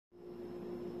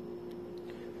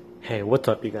Hey, what's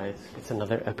up, you guys? It's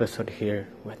another episode here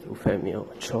with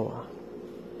Eufemio Ochoa.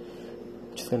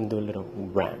 Just gonna do a little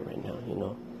rant right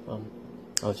now.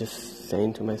 I was just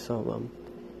saying to myself,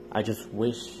 I just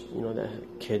wish, that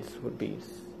kids would be,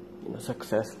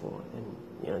 successful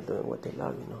and, doing what they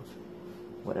love,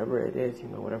 whatever it is,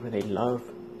 whatever they love,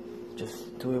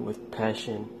 just do it with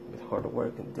passion, with hard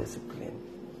work and discipline,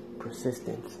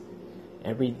 persistence,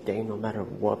 every day, no matter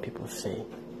what people say.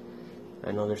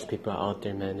 I know there's people out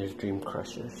there, man, there's dream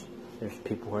crushers. There's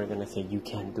people who are gonna say, you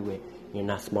can't do it, you're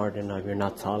not smart enough, you're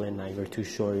not tall enough, you're too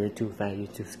short, you're too fat, you're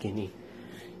too skinny.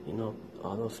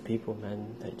 All those people,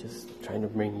 man, they're just trying to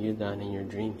bring you down in your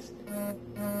dreams.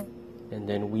 And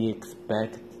then we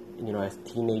expect, as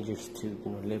teenagers to,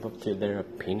 live up to their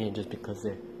opinion just because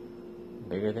they're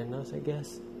bigger than us, I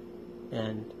guess.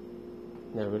 And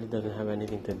that really doesn't have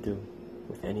anything to do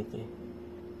with anything,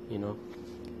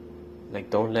 Like,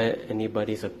 don't let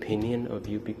anybody's opinion of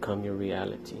you become your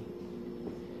reality.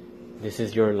 This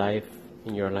is your life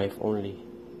and your life only.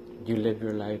 You live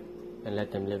your life and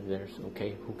let them live theirs,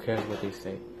 okay? Who cares what they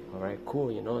say? Alright, cool,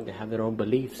 they have their own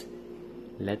beliefs.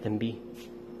 Let them be.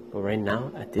 But right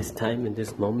now, at this time, in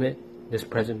this moment, this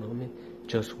present moment,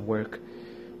 just work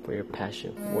for your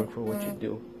passion. Work for what you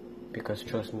do. Because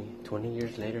trust me, 20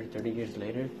 years later, 30 years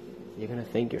later, you're gonna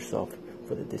thank yourself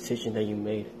for the decision that you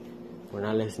made. We're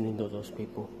not listening to those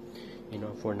people,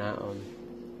 if we're not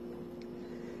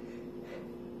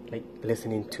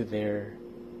listening to their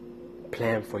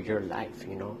plan for your life.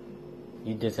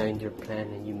 You designed your plan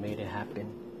and you made it happen,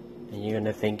 and you're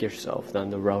gonna thank yourself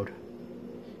down the road,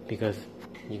 because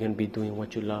you're gonna be doing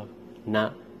what you love,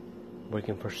 not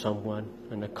working for someone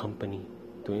in a company,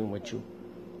 doing what you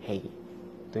hate,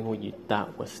 doing what you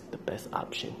thought was the best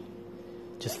option.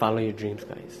 Just follow your dreams,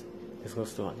 guys. This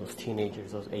goes to all those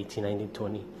teenagers, those 18, 19,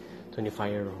 20,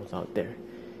 25-year-olds out there.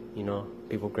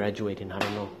 People graduating, I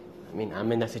don't know. I mean,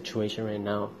 I'm in that situation right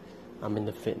now. I'm in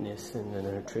the fitness and the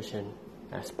nutrition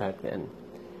aspect, and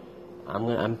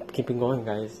I'm keeping going,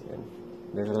 guys. And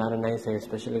there's a lot of naysayers,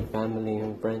 especially family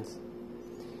and friends,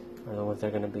 are the ones that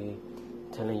are going to be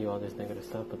telling you all this negative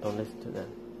stuff, but don't listen to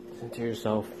them. Listen to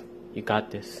yourself. You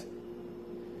got this.